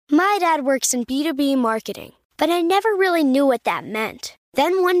My dad works in B2B marketing, but I never really knew what that meant.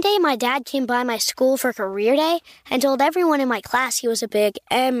 Then one day my dad came by my school for career day and told everyone in my class he was a big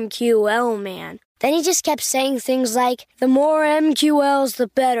MQL man. Then he just kept saying things like, the more MQLs, the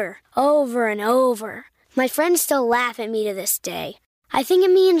better, over and over. My friends still laugh at me to this day. I think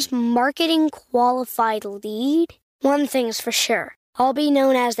it means marketing qualified lead. One thing's for sure. I'll be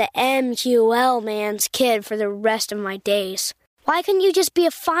known as the MQL man's kid for the rest of my days. Why couldn't you just be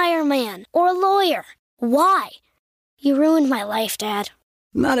a fireman or a lawyer? Why? You ruined my life, Dad.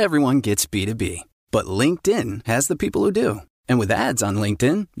 Not everyone gets B2B, but LinkedIn has the people who do. And with ads on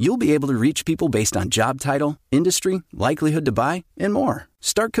LinkedIn, you'll be able to reach people based on job title, industry, likelihood to buy, and more.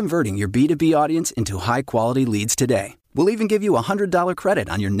 Start converting your B2B audience into high-quality leads today. We'll even give you a $100 credit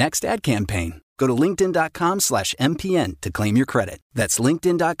on your next ad campaign. Go to linkedin.com/MPN to claim your credit. That's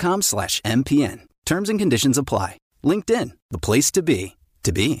linkedin.com/MPN. Terms and conditions apply. LinkedIn, the place to be,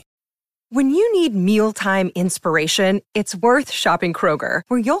 to be. When you need mealtime inspiration, it's worth shopping Kroger,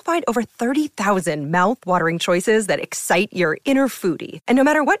 where you'll find over 30,000 mouth-watering choices that excite your inner foodie. And no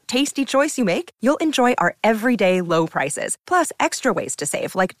matter what tasty choice you make, you'll enjoy our everyday low prices, plus extra ways to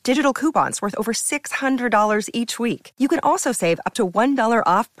save, like digital coupons worth over $600 each week. You can also save up to $1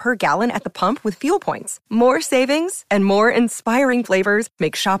 off per gallon at the pump with fuel points. More savings and more inspiring flavors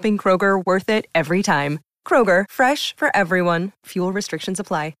make shopping Kroger worth it every time. Kroger, fresh for everyone. Fuel restrictions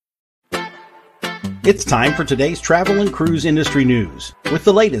apply. It's time for today's travel and cruise industry news. With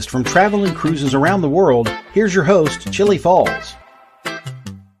the latest from travel and cruises around the world, here's your host, Chili Falls.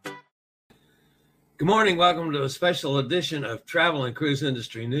 Good morning. Welcome to a special edition of Travel and Cruise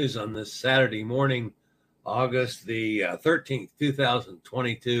Industry News on this Saturday morning, August the 13th,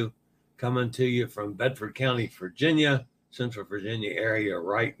 2022. Coming to you from Bedford County, Virginia, Central Virginia area,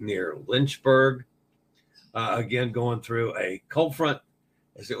 right near Lynchburg. Again, going through a cold front.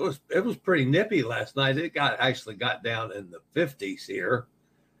 As it was pretty nippy last night. It actually got down in the 50s here,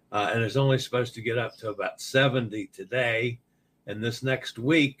 and it's only supposed to get up to about 70 today. And this next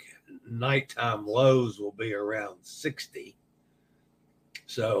week, nighttime lows will be around 60.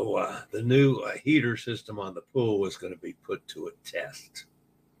 So the new heater system on the pool is going to be put to a test.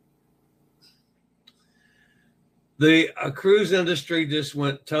 The cruise industry just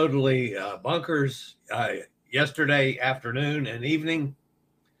went totally bonkers yesterday afternoon and evening,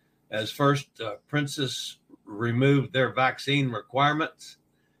 as first Princess removed their vaccine requirements,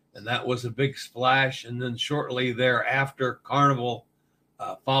 and that was a big splash. And then shortly thereafter, Carnival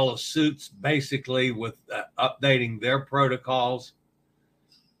follows suits, basically with updating their protocols.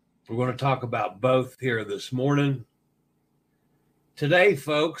 We're going to talk about both here this morning. Today,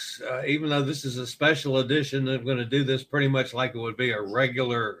 folks, even though this is a special edition, I'm going to do this pretty much like it would be a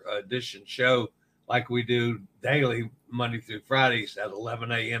regular edition show, like we do daily, Monday through Fridays at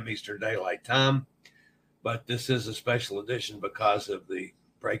 11 a.m. Eastern Daylight Time. But this is a special edition because of the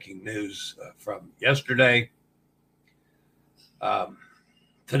breaking news from yesterday.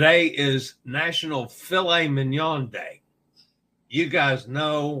 Today is National Filet Mignon Day. You guys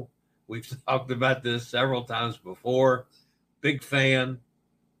know we've talked about this several times before. Big fan.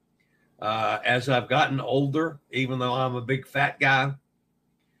 As I've gotten older, even though I'm a big fat guy,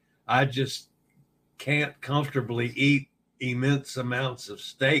 I just can't comfortably eat immense amounts of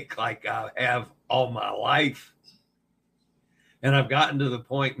steak like I have all my life. And I've gotten to the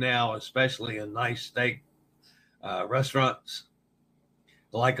point now, especially in nice steak restaurants,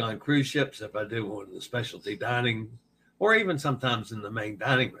 like on cruise ships, if I do one of the specialty dining, or even sometimes in the main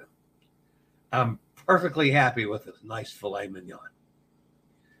dining room, I'm perfectly happy with a nice filet mignon,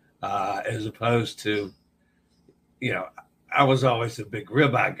 as opposed to, I was always a big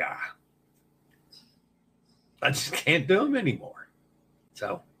ribeye guy. I just can't do them anymore.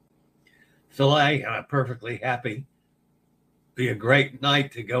 So filet, and I'm perfectly happy. Be a great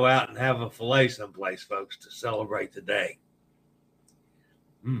night to go out and have a filet someplace, folks, to celebrate the day.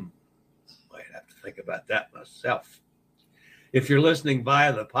 Might have to think about that myself. If you're listening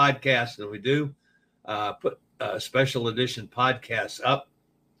via the podcast, and we do put special edition podcasts up,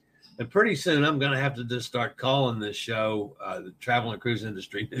 and pretty soon I'm going to have to just start calling this show the Travel and Cruise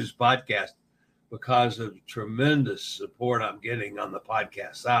Industry News Podcast, because of the tremendous support I'm getting on the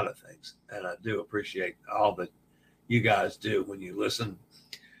podcast side of things. And I do appreciate all that you guys do when you listen.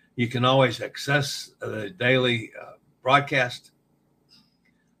 You can always access the daily broadcast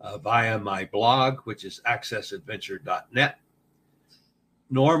via my blog, which is accessadventure.net.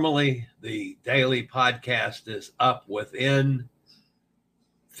 Normally, the daily podcast is up within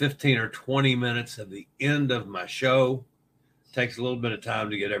 15 or 20 minutes of the end of my show. Takes a little bit of time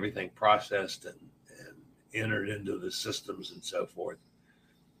to get everything processed and entered into the systems and so forth.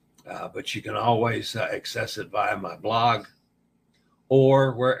 but you can always access it via my blog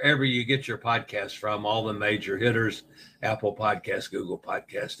or wherever you get your podcasts from, all the major hitters, Apple Podcasts, Google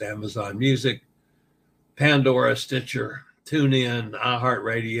Podcasts, Amazon Music, Pandora, Stitcher, TuneIn,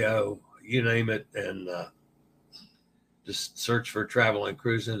 iHeartRadio, you name it, and just search for Travel and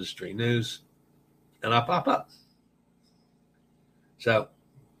Cruise Industry News, and I pop up. So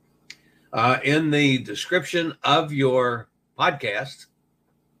in the description of your podcast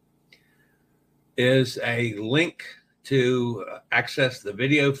is a link to access the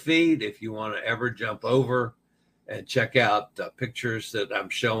video feed if you want to ever jump over and check out the pictures that I'm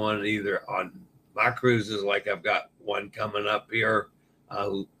showing either on my cruises, like I've got one coming up here.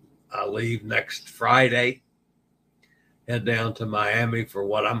 I'll leave next Friday, head down to Miami for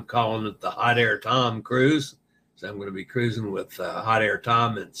what I'm calling it the Hot Air Tom cruise. So I'm going to be cruising with Hot Air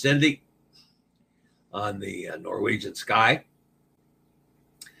Tom and Cindy on the Norwegian Sky.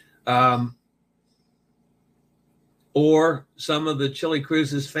 Or some of the Chili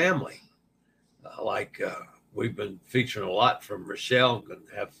Cruises family. We've been featuring a lot from Rochelle. I'm going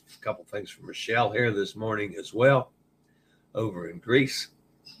to have a couple things from Rochelle here this morning as well over in Greece.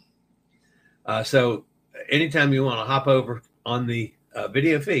 So anytime you want to hop over on the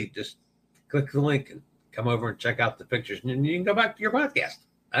video feed, just click the link and come over and check out the pictures. And you can go back to your podcast.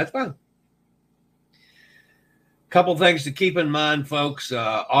 That's fun. Couple things to keep in mind, folks.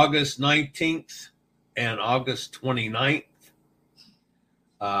 August 19th and August 29th,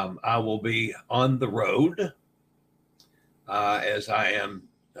 I will be on the road as I am,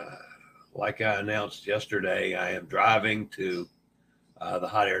 like I announced yesterday, I am driving to the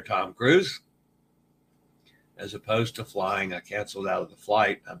Hot Air Tom cruise as opposed to flying. I canceled out of the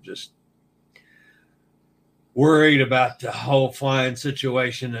flight. I'm just worried about the whole flying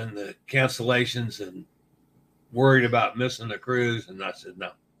situation and the cancellations and worried about missing the cruise. And I said,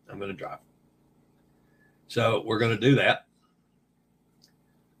 no, I'm going to drive. So we're going to do that.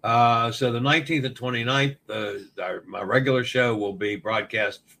 So the 19th and 29th, my regular show will be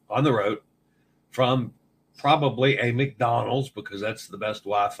broadcast on the road from probably a McDonald's, because that's the best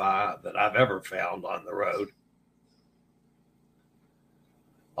Wi-Fi that I've ever found on the road.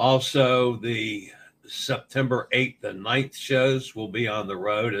 Also, the September 8th and 9th shows will be on the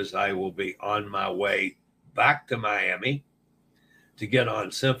road, as I will be on my way back to Miami to get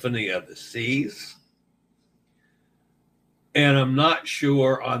on Symphony of the Seas. And I'm not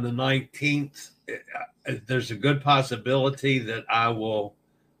sure on the 19th, there's a good possibility that I will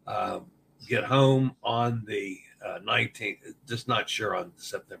get home on the 19th. Just not sure on the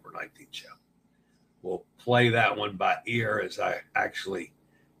September 19th show. We'll play that one by ear as I actually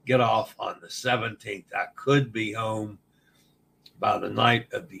get off on the 17th. I could be home by the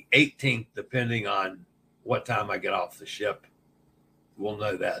night of the 18th, depending on what time I get off the ship. We'll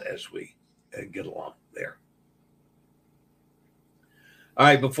know that as we get along there. All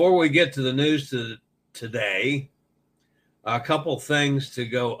right, before we get to the news today, a couple things to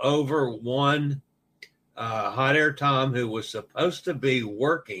go over. One, Hot Air Tom, who was supposed to be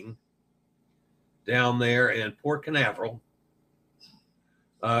working down there in Port Canaveral.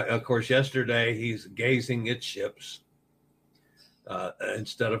 Of course, yesterday he's gazing at ships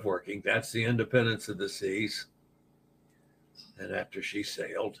instead of working. That's the Independence of the Seas. And after she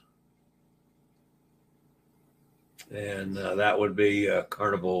sailed. And that would be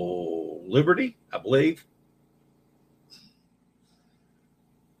Carnival Liberty, I believe.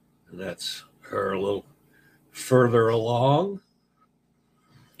 And that's her a little further along.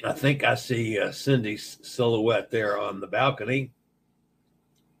 I think I see Cindy's silhouette there on the balcony.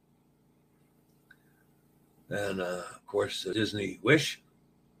 And, of course, Disney Wish.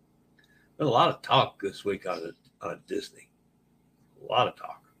 Been a lot of talk this week on Disney. A lot of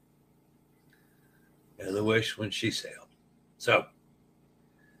talk. And the Wish when she sailed. So,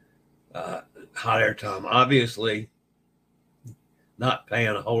 Hot Air Tom obviously not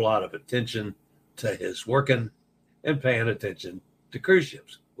paying a whole lot of attention to his working and paying attention to cruise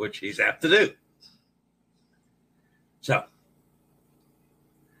ships, which he's apt to do. So,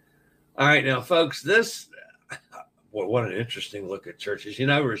 all right, now, folks, what an interesting look at churches. You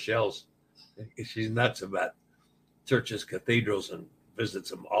know, she's nuts about churches, cathedrals, and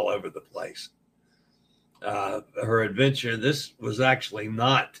visits them all over the place. Her adventure, this was actually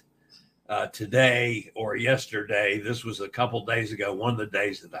not today or yesterday. This was a couple days ago, one of the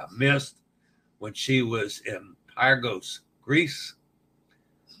days that I missed when she was in Pyrgos, Greece.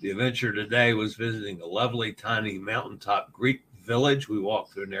 The adventure today was visiting a lovely tiny mountaintop Greek village. We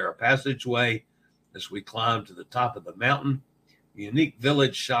walked through a narrow passageway as we climbed to the top of the mountain. Unique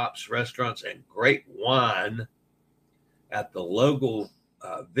village shops, restaurants, and great wine at the local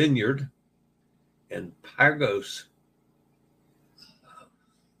vineyard in Pyrgos,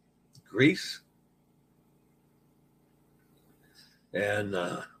 Greece. And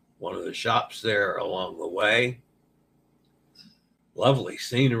one of the shops there along the way. Lovely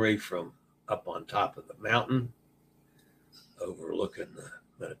scenery from up on top of the mountain, overlooking the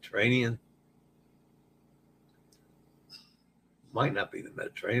Mediterranean. Might not be the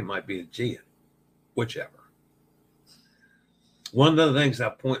Mediterranean, might be the Aegean, whichever. One of the things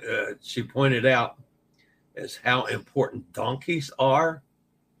she pointed out is how important donkeys are.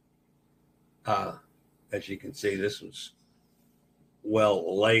 As you can see, this was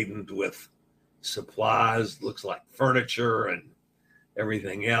well laden with supplies, looks like furniture and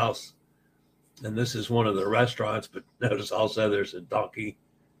everything else. And this is one of the restaurants, but notice also there's a donkey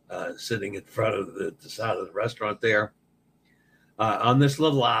sitting in front of the side of the restaurant there. On this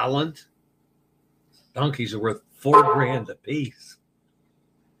little island, donkeys are worth $4,000 a piece.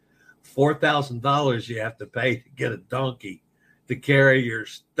 $4,000 you have to pay to get a donkey to carry your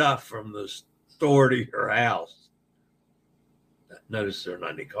stuff from the store to your house. Notice there are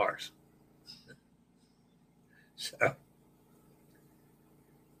not any cars. So,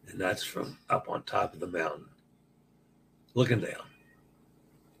 and that's from up on top of the mountain, looking down.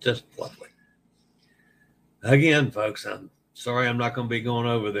 Just lovely. Again, folks, I'm sorry I'm not going to be going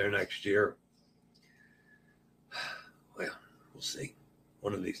over there next year. Well, we'll see.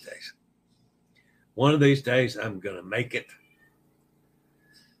 One of these days. One of these days, I'm going to make it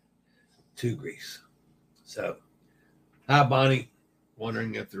to Greece. So, hi, Bonnie.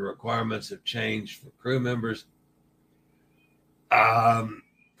 Wondering if the requirements have changed for crew members.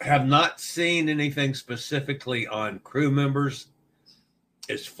 Have not seen anything specifically on crew members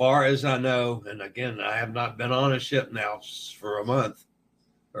as far as I know. And again, I have not been on a ship now for a month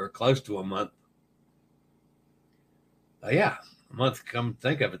or close to a month. A month, come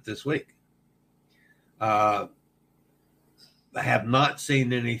think of it, this week. I have not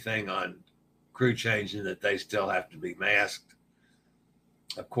seen anything on crew changing that they still have to be masked.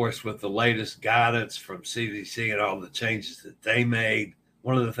 Of course, with the latest guidance from CDC and all the changes that they made,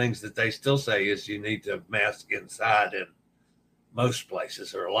 one of the things that they still say is you need to mask inside in most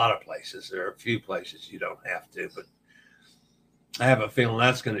places, or a lot of places. There are a few places you don't have to, but I have a feeling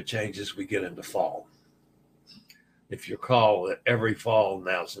that's going to change as we get into fall. If you recall that every fall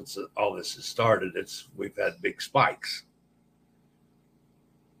now, since all this has started, we've had big spikes.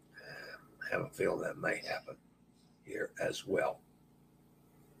 I have a feeling that may happen here as well.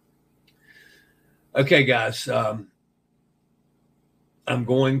 Okay, guys, I'm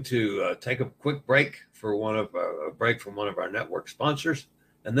going to take a quick break for a break from one of our network sponsors,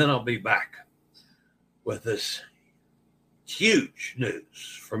 and then I'll be back with this huge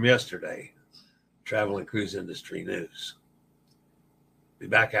news from yesterday, travel and cruise industry news. Be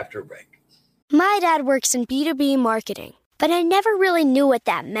back after a break. My dad works in B2B marketing, but I never really knew what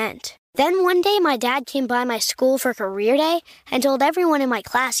that meant. Then one day my dad came by my school for career day and told everyone in my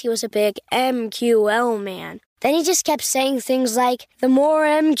class he was a big MQL man. Then he just kept saying things like, the more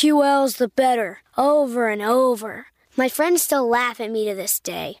MQLs, the better, over and over. My friends still laugh at me to this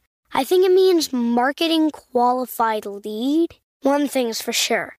day. I think it means marketing qualified lead. One thing's for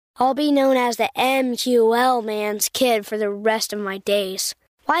sure. I'll be known as the MQL man's kid for the rest of my days.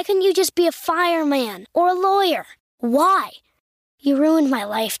 Why couldn't you just be a fireman or a lawyer? Why? You ruined my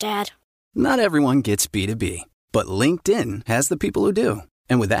life, Dad. Not everyone gets B2B, but LinkedIn has the people who do.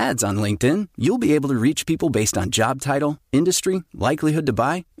 And with ads on LinkedIn, you'll be able to reach people based on job title, industry, likelihood to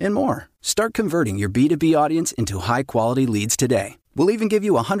buy, and more. Start converting your B2B audience into high-quality leads today. We'll even give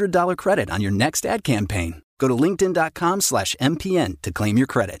you a $100 credit on your next ad campaign. Go to linkedin.com/MPN to claim your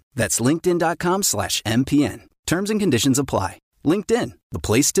credit. That's linkedin.com/MPN. Terms and conditions apply. LinkedIn, the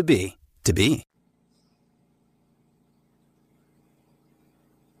place to be, to be.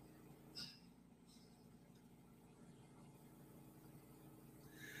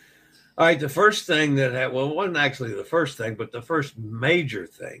 All right, the first thing that it wasn't actually the first thing, but the first major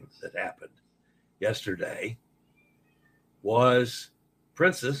thing that happened yesterday was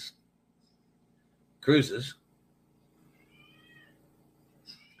Princess Cruises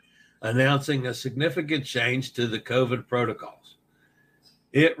announcing a significant change to the COVID protocols.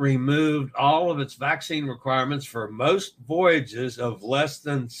 It removed all of its vaccine requirements for most voyages of less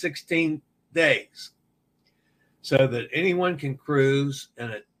than 16 days so that anyone can cruise,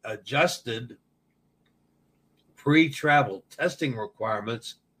 and it adjusted pre-travel testing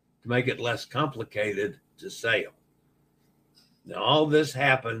requirements to make it less complicated to sail. Now, all this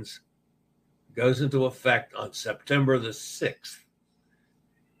goes into effect on September the 6th.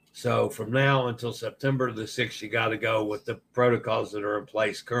 So from now until September the 6th, you got to go with the protocols that are in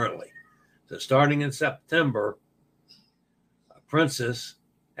place currently. So starting in September, Princess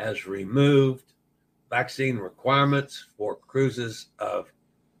has removed vaccine requirements for cruises of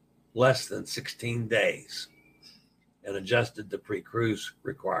less than 16 days and adjusted the pre-cruise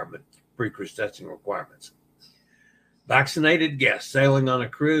testing requirements. Vaccinated guests sailing on a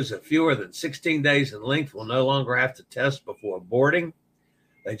cruise of fewer than 16 days in length will no longer have to test before boarding.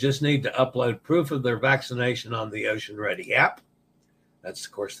 They just need to upload proof of their vaccination on the Ocean Ready app. That's,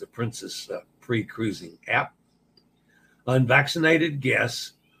 of course, the Princess pre-cruising app. Unvaccinated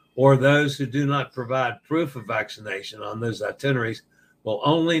guests or those who do not provide proof of vaccination on those itineraries will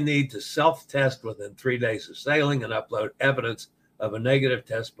only need to self-test within 3 days of sailing and upload evidence of a negative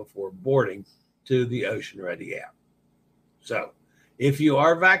test before boarding to the Ocean Ready app. So, if you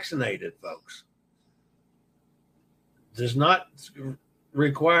are vaccinated, folks, does not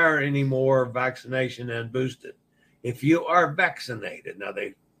require any more vaccination and boosted. If you are vaccinated, now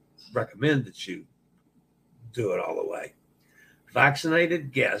they recommend that you do it all the way.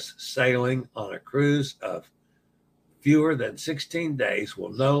 Vaccinated guests sailing on a cruise of fewer than 16 days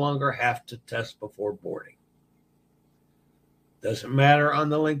will no longer have to test before boarding. Doesn't matter on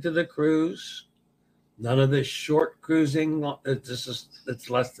the length of the cruise. None of this short cruising. It's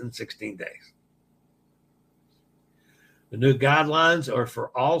less than 16 days. The new guidelines are for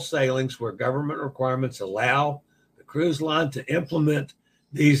all sailings where government requirements allow the cruise line to implement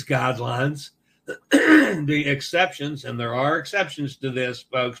these guidelines. The exceptions, and there are exceptions to this,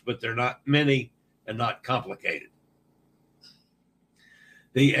 folks, but they're not many and not complicated.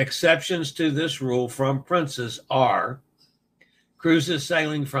 The exceptions to this rule from Princess are cruises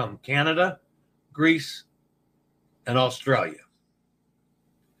sailing from Canada, Greece, and Australia.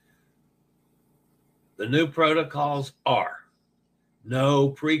 The new protocols are no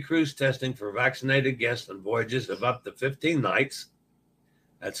pre-cruise testing for vaccinated guests on voyages of up to 15 nights.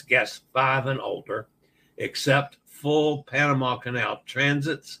 That's guests 5 and older, except full Panama Canal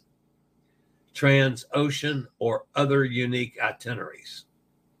transits, trans-ocean, or other unique itineraries.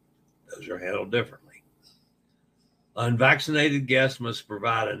 Those are handled differently. Unvaccinated guests must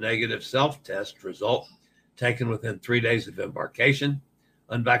provide a negative self-test result taken within 3 days of embarkation.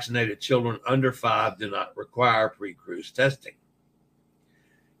 Unvaccinated children under 5 do not require pre-cruise testing.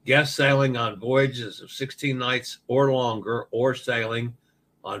 Guests sailing on voyages of 16 nights or longer or sailing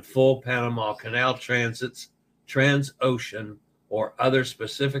on full Panama Canal transits, trans-ocean, or other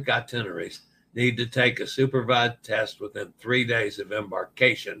specific itineraries need to take a supervised test within 3 days of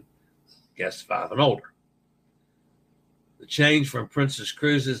embarkation, guests 5 and older. The change from Princess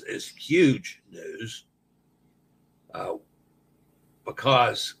Cruises is huge news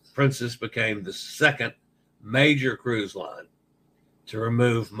because Princess became the second major cruise line to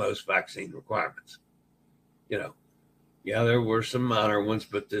remove most vaccine requirements. There were some minor ones,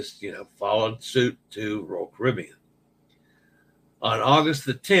 but this, followed suit to Royal Caribbean. On August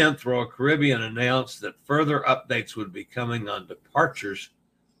the 10th, Royal Caribbean announced that further updates would be coming on departures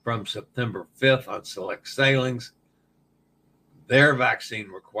from September 5th on select sailings. Their vaccine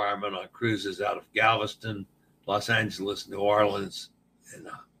requirement on cruises out of Galveston, Los Angeles, New Orleans,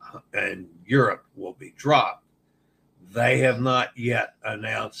 and Europe will be dropped. They have not yet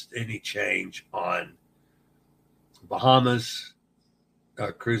announced any change on Bahamas,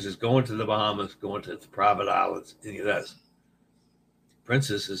 cruises going to the Bahamas, going to the private islands, any of those.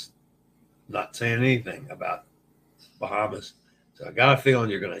 Princess is not saying anything about Bahamas. So I got a feeling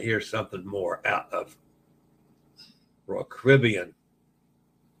you're going to hear something more out of Royal Caribbean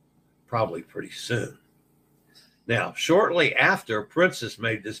probably pretty soon. Now, shortly after Princess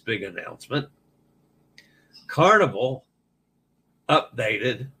made this big announcement, Carnival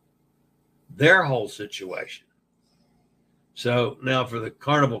updated their whole situation. So now for the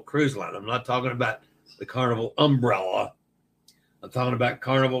Carnival Cruise Line, I'm not talking about the Carnival umbrella. I'm talking about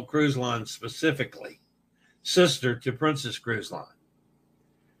Carnival Cruise Line specifically, sister to Princess Cruise Line.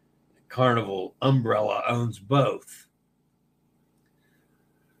 Carnival umbrella owns both.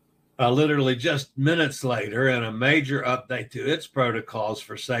 Literally just minutes later, in a major update to its protocols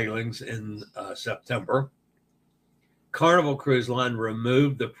for sailings in September, Carnival Cruise Line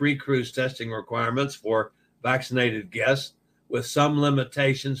removed the pre-cruise testing requirements for vaccinated guests with some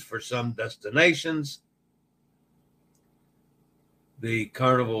limitations for some destinations. The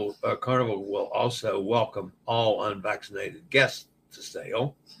Carnival will also welcome all unvaccinated guests to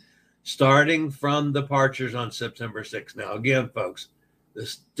sail, starting from departures on September 6th. Now, again, folks,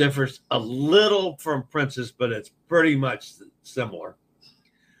 this differs a little from Princess, but it's pretty much similar.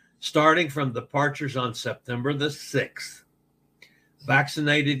 Starting from departures on September the 6th,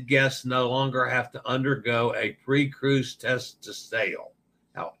 Vaccinated guests no longer have to undergo a pre-cruise test to sail.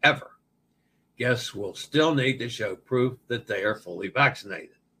 However, guests will still need to show proof that they are fully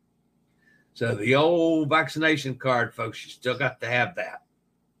vaccinated. So the old vaccination card, folks, you still got to have that.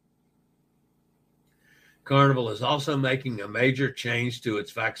 Carnival is also making a major change to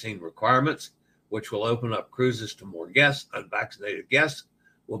its vaccine requirements, which will open up cruises to more guests. Unvaccinated guests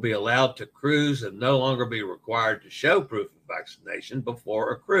will be allowed to cruise and no longer be required to show proof of vaccination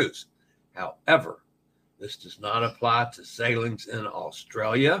before a cruise. However, this does not apply to sailings in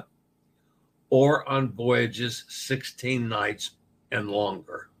Australia or on voyages 16 nights and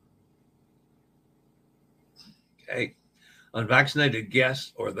longer. Okay. Unvaccinated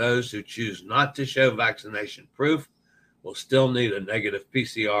guests or those who choose not to show vaccination proof will still need a negative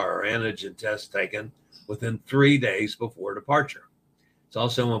PCR or antigen test taken within 3 days before departure. It's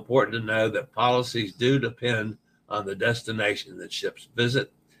also important to know that policies do depend on the destination that ships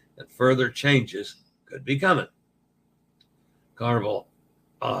visit, and further changes could be coming. Carnival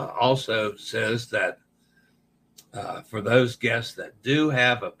also says that for those guests that do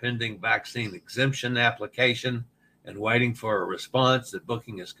have a pending vaccine exemption application and waiting for a response, that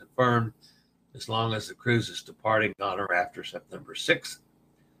booking is confirmed as long as the cruise is departing on or after September 6th,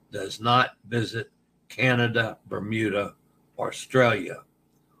 does not visit Canada, Bermuda, Australia,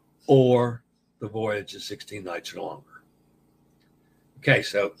 or the voyage is 16 nights or longer. Okay,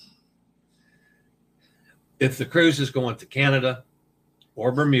 so if the cruise is going to Canada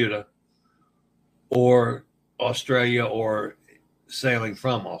or Bermuda or Australia or sailing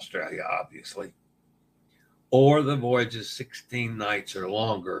from Australia, obviously, or the voyage is 16 nights or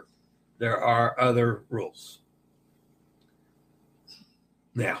longer, there are other rules.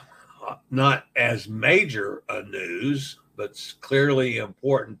 Now, not as major a news, but it's clearly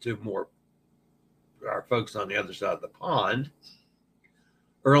important to more our folks on the other side of the pond.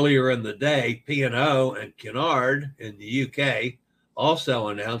 Earlier in the day, P&O and Cunard in the UK also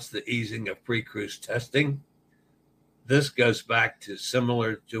announced the easing of pre-cruise testing. This goes back to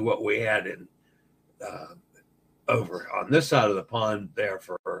similar to what we had in over on this side of the pond there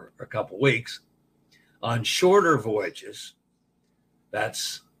for a couple weeks. On shorter voyages,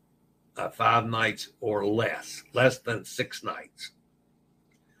 that's 5 nights or less than 6 nights.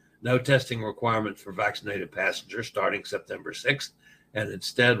 No testing requirements for vaccinated passengers starting September 6th, and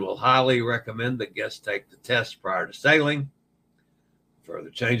instead will highly recommend that guests take the test prior to sailing. Further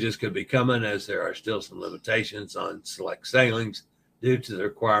changes could be coming as there are still some limitations on select sailings due to the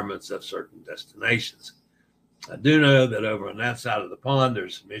requirements of certain destinations. I do know that over on that side of the pond,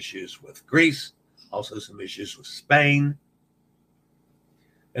 there's some issues with Greece, also some issues with Spain,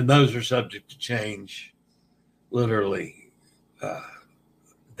 and those are subject to change literally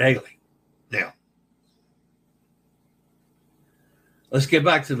daily. Now, let's get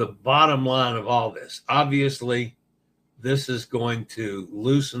back to the bottom line of all this. Obviously, this is going to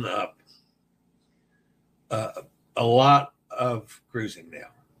loosen up a lot of cruising now,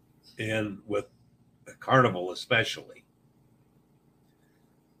 and with Carnival especially,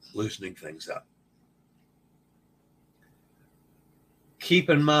 loosening things up.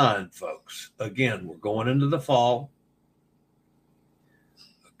 Keep in mind, folks, again, we're going into the fall.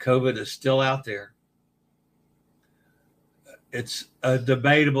 COVID is still out there. It's a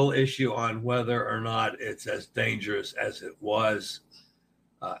debatable issue on whether or not it's as dangerous as it was,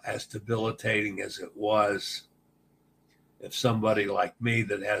 as debilitating as it was. If somebody like me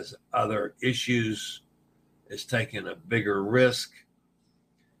that has other issues is taking a bigger risk,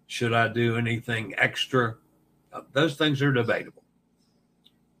 should I do anything extra? Those things are debatable.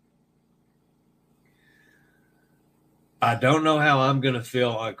 I don't know how I'm going to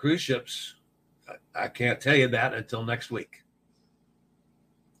feel on cruise ships. I can't tell you that until next week.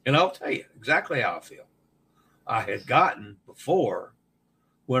 And I'll tell you exactly how I feel. I had gotten before,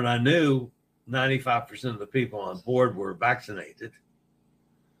 when I knew 95% of the people on board were vaccinated,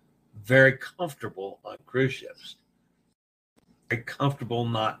 very comfortable on cruise ships. Very comfortable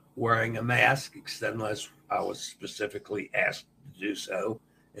not wearing a mask, except unless I was specifically asked to do so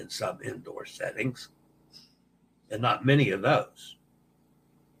in some indoor settings. And not many of those.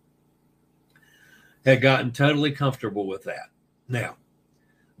 Had gotten totally comfortable with that. Now,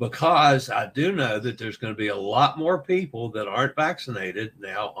 because I do know that there's going to be a lot more people that aren't vaccinated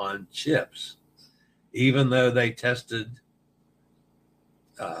now on ships, even though they tested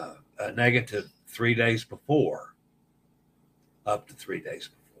a negative 3 days before, up to 3 days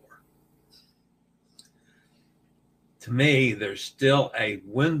before. To me, there's still a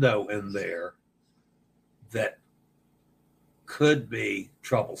window in there that could be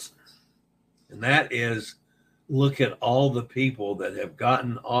troublesome. And that is look at all the people that have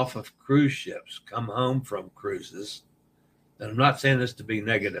gotten off of cruise ships, come home from cruises. And I'm not saying this to be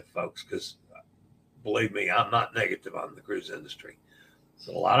negative, folks, because believe me, I'm not negative on the cruise industry.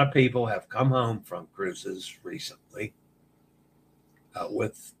 So a lot of people have come home from cruises recently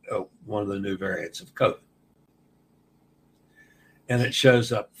with one of the new variants of COVID. And it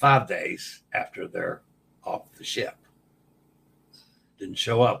shows up 5 days after they're off the ship. Didn't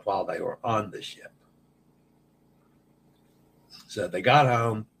show up while they were on the ship. So they got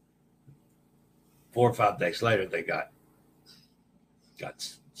home. 4 or 5 days later, they got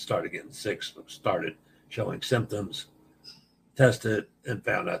started getting sick, started showing symptoms, tested, and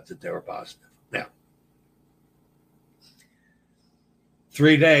found out that they were positive. Now,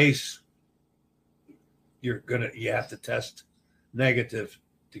 3 days, you have to test negative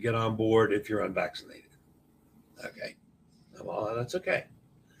to get on board if you're unvaccinated. Okay. Well, that's okay.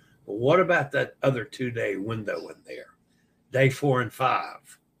 But what about that other 2-day window in there? Day 4 and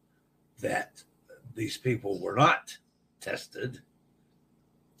 5, that these people were not tested,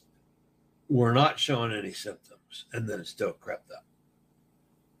 were not showing any symptoms, and then it still crept up.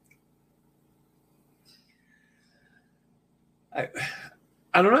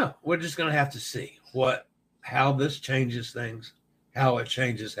 I don't know. We're just going to have to see how this changes things, how it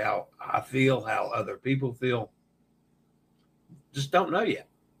changes how I feel, how other people feel. Just don't know yet.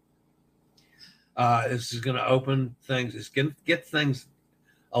 This is going to open things. It's going to get things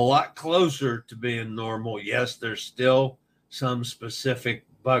a lot closer to being normal. Yes, there's still some specific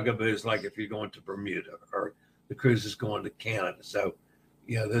bugaboos, like if you're going to Bermuda or the cruise is going to Canada. So,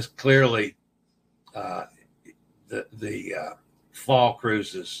 there's clearly the fall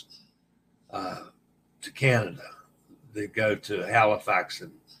cruises to Canada. They go to Halifax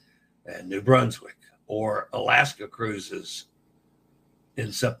and New Brunswick, or Alaska cruises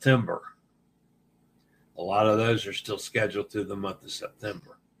in September. A lot of those are still scheduled through the month of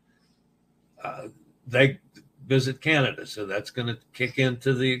September. They visit Canada, so that's going to kick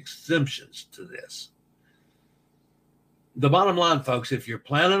into the exemptions to this. The bottom line, folks, if you're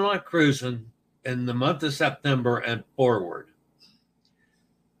planning on cruising in the month of September and forward,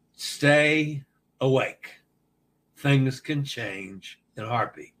 stay awake. Things can change in a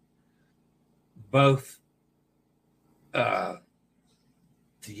heartbeat, both to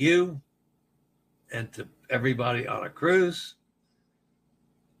you and to everybody on a cruise.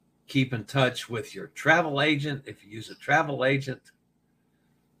 Keep in touch with your travel agent if you use a travel agent,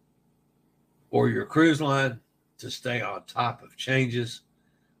 or your cruise line, to stay on top of changes.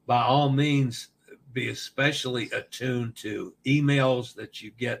 By all means, be especially attuned to emails that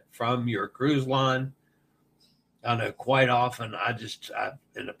you get from your cruise line. I know quite often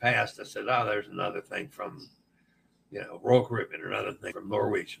in the past, I said, there's another thing from, Royal Caribbean, or another thing from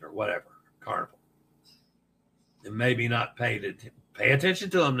Norwegian or whatever, Carnival. And maybe not pay attention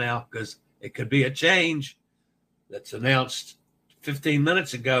to them now, because it could be a change that's announced 15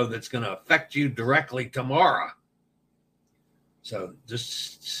 minutes ago that's going to affect you directly tomorrow. So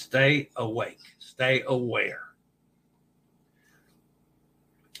just stay awake, stay aware.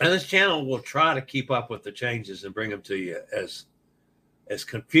 And this channel will try to keep up with the changes and bring them to you as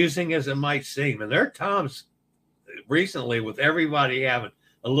confusing as it might seem. And there are times recently with everybody having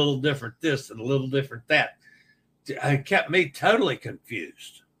a little different this and a little different that, it kept me totally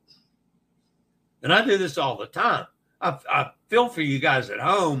confused. And I do this all the time. I feel for you guys at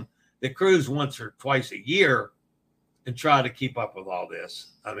home that cruise once or twice a year and try to keep up with all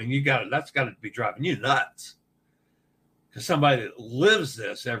this. I mean, that's got to be driving you nuts. Because somebody that lives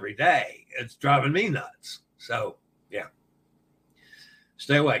this every day, it's driving me nuts. So, yeah.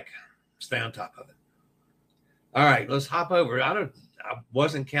 Stay awake. Stay on top of it. All right, let's hop over. I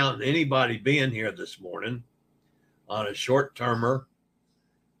wasn't counting anybody being here this morning on a short-termer.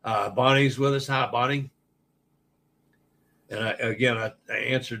 Bonnie's with us. Hi, Bonnie. And I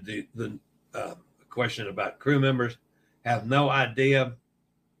answered the question about crew members. Have no idea.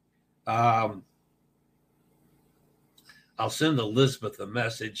 I'll send Elizabeth a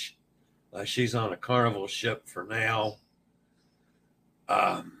message. She's on a Carnival ship for now.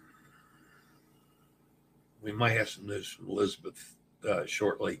 We might have some news from Elizabeth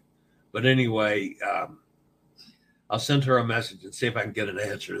shortly. But anyway, I'll send her a message and see if I can get an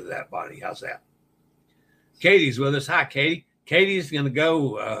answer to that, Bonnie. How's that? Katie's with us. Hi, Katie. Katie's going to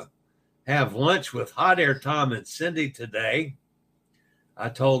go have lunch with Hot Air Tom and Cindy today. I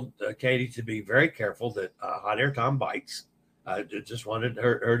told Katie to be very careful that Hot Air Tom bites. I just wanted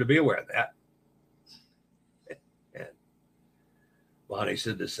her to be aware of that. And Bonnie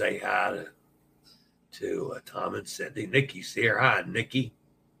said to say hi to Tom and Cindy. Nikki's here. Hi, Nikki.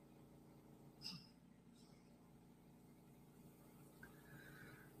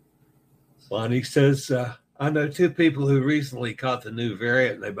 Bonnie says, I know two people who recently caught the new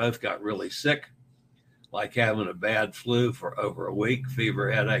variant and they both got really sick, like having a bad flu for over a week,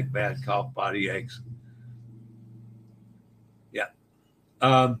 fever, headache, bad cough, body aches. Yeah.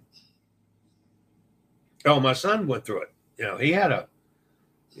 My son went through it.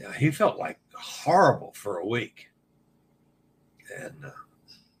 He felt like horrible for a week. And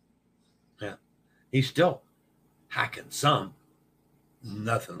he's still hacking some,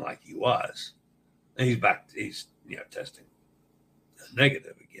 nothing like he was. And he's back, testing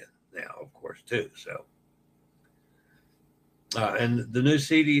negative again now, of course, too. So, and the new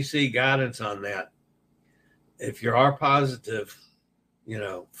CDC guidance on that, if you are positive,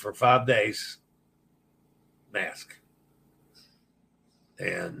 for 5 days, mask.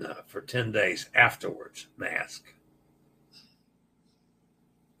 And for 10 days afterwards, mask.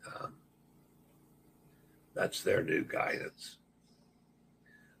 That's their new guidance.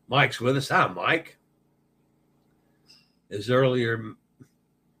 Mike's with us. Hi, Mike. His earlier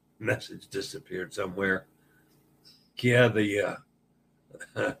message disappeared somewhere. Yeah, the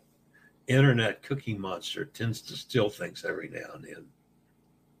internet cookie monster tends to steal things every now and then.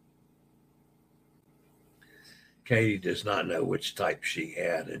 Katie does not know which type she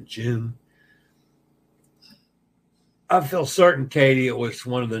had in June. I feel certain, Katie, it was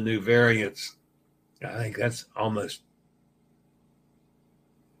one of the new variants. I think that's almost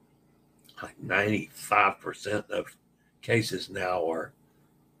like 95% of cases now are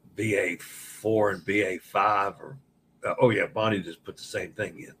BA4 and BA5. Bonnie just put the same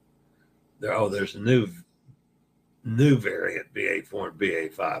thing in. There's a new variant, BA4 and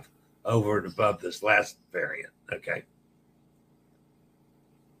BA5, over and above this last variant. Okay.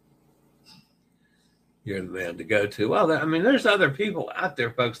 You're the man to go to. Well, there's other people out there,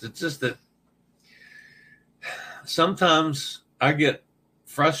 folks. It's just that sometimes I get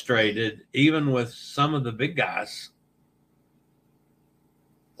frustrated, even with some of the big guys.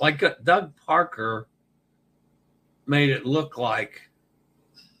 Like Doug Parker made it look like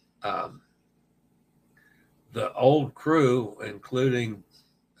the old crew, including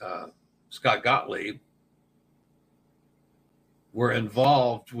Scott Gottlieb, were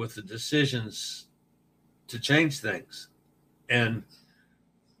involved with the decisions to change things. And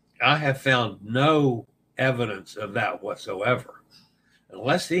I have found no evidence of that whatsoever,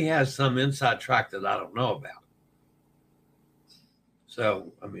 unless he has some inside track that I don't know about.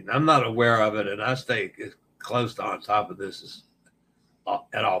 So, I'm not aware of it, and I stay as close to on top of this as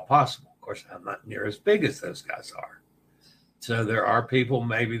at all possible. Of course, I'm not near as big as those guys are. So there are people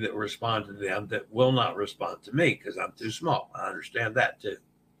maybe that respond to them that will not respond to me because I'm too small. I understand that too.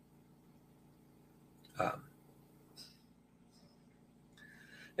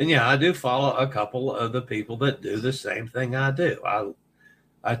 I do follow a couple of the people that do the same thing I do.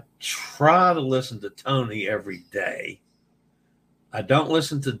 I try to listen to Tony every day. I don't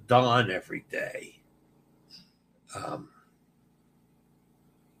listen to Don every day.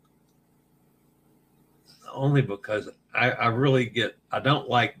 Only because I don't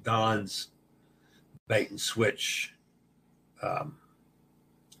like Don's bait and switch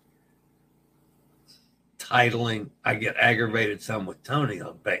titling. I get aggravated some with Tony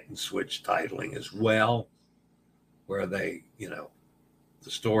on bait and switch titling as well, where they, the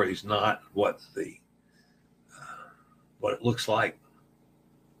story's not what it looks like.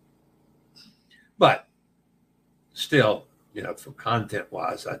 But still, for content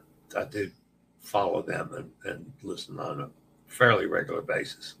wise, I do follow them and listen on a fairly regular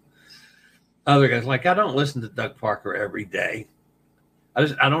basis. Other guys, like I don't listen to Doug Parker every day. I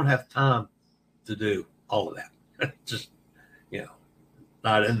don't have time to do all of that. Just,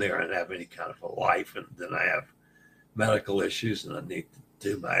 not in there and have any kind of a life. And then I have medical issues and I need to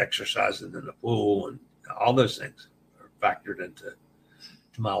do my exercising in the pool, and all those things are factored into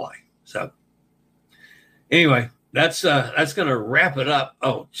my life. So anyway, that's going to wrap it up.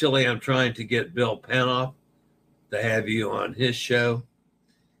 Oh, Chili, I'm trying to get Bill Panoff to have you on his show.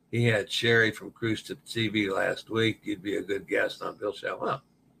 He had Sherry from Cruise to TV last week. You'd be a good guest on Bill's show. Well,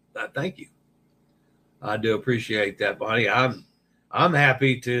 thank you. I do appreciate that, Bonnie. I'm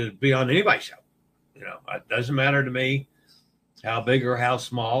happy to be on anybody's show. It doesn't matter to me how big or how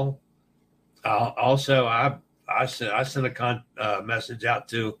small. Also, I sent a message out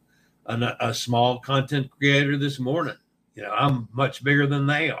to a small content creator this morning. I'm much bigger than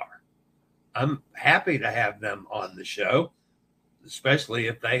they are. I'm happy to have them on the show, especially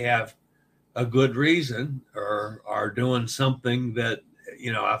if they have a good reason or are doing something that,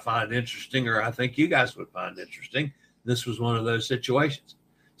 I find interesting, or I think you guys would find interesting. This was one of those situations.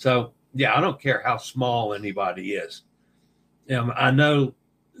 So, I don't care how small anybody is. I know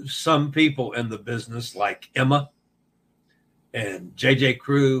some people in the business like Emma and JJ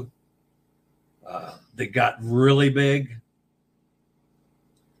Crew that got really big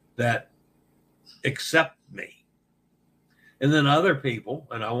that accept me. And then other people,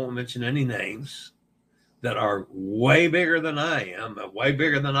 and I won't mention any names, that are way bigger than I am, and way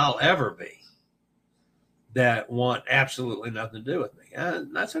bigger than I'll ever be, that want absolutely nothing to do with me.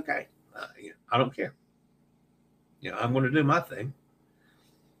 And that's okay. I don't care. I'm going to do my thing.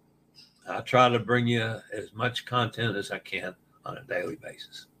 I try to bring you as much content as I can on a daily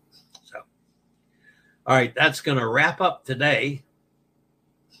basis. So, all right, that's going to wrap up today.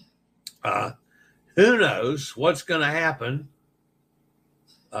 Who knows what's going to happen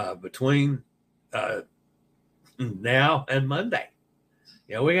between now and Monday.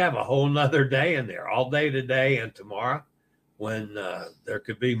 We have a whole nother day in there, all day today and tomorrow, when there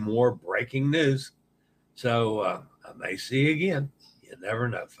could be more breaking news. So I may see you again. You never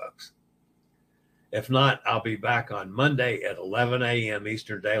know, folks. If not, I'll be back on Monday at 11 a.m.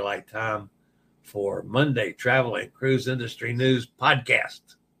 Eastern Daylight Time for Monday Travel and Cruise Industry News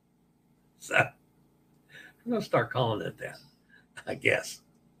Podcast. So I'm going to start calling it that, I guess.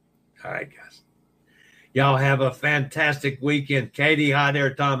 All right, guys. Y'all have a fantastic weekend. Katie, hi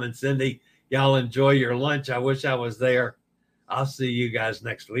there, Tom and Cindy. Y'all enjoy your lunch. I wish I was there. I'll see you guys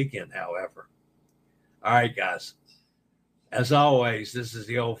next weekend, however. All right, guys. As always, this is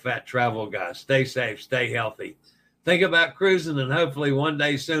the old fat travel guy. Stay safe, stay healthy. Think about cruising, and hopefully one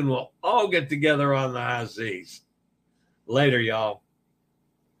day soon we'll all get together on the high seas. Later, y'all.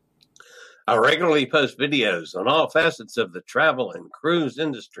 I regularly post videos on all facets of the travel and cruise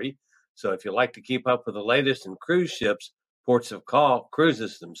industry. So if you like to keep up with the latest in cruise ships, ports of call,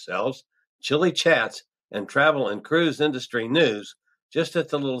 cruises themselves, chilly chats, and travel and cruise industry news, just hit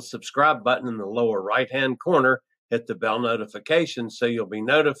the little subscribe button in the lower right-hand corner. Hit the bell notification so you'll be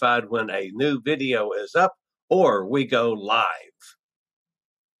notified when a new video is up or we go live.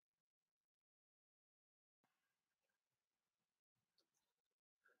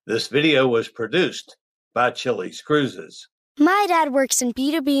 This video was produced by Chili's Cruises. My dad works in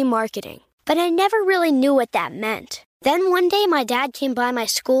B2B marketing, but I never really knew what that meant. Then one day my dad came by my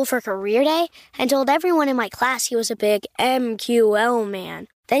school for career day and told everyone in my class he was a big MQL man.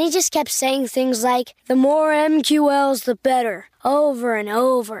 Then he just kept saying things like, the more MQLs, the better, over and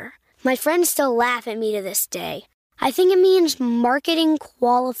over. My friends still laugh at me to this day. I think it means marketing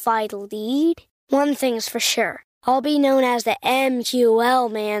qualified lead. One thing's for sure. I'll be known as the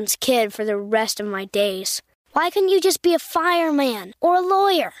MQL man's kid for the rest of my days. Why couldn't you just be a fireman or a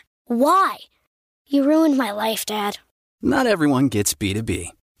lawyer? Why? You ruined my life, Dad. Not everyone gets B2B,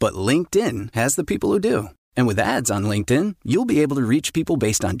 but LinkedIn has the people who do. And with ads on LinkedIn, you'll be able to reach people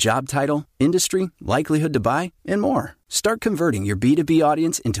based on job title, industry, likelihood to buy, and more. Start converting your B2B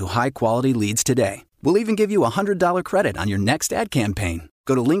audience into high-quality leads today. We'll even give you a $100 credit on your next ad campaign.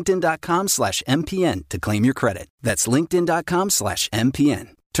 Go to linkedin.com/MPN to claim your credit. That's linkedin.com/MPN.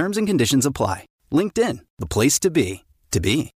 Terms and conditions apply. LinkedIn, the place to be, to be.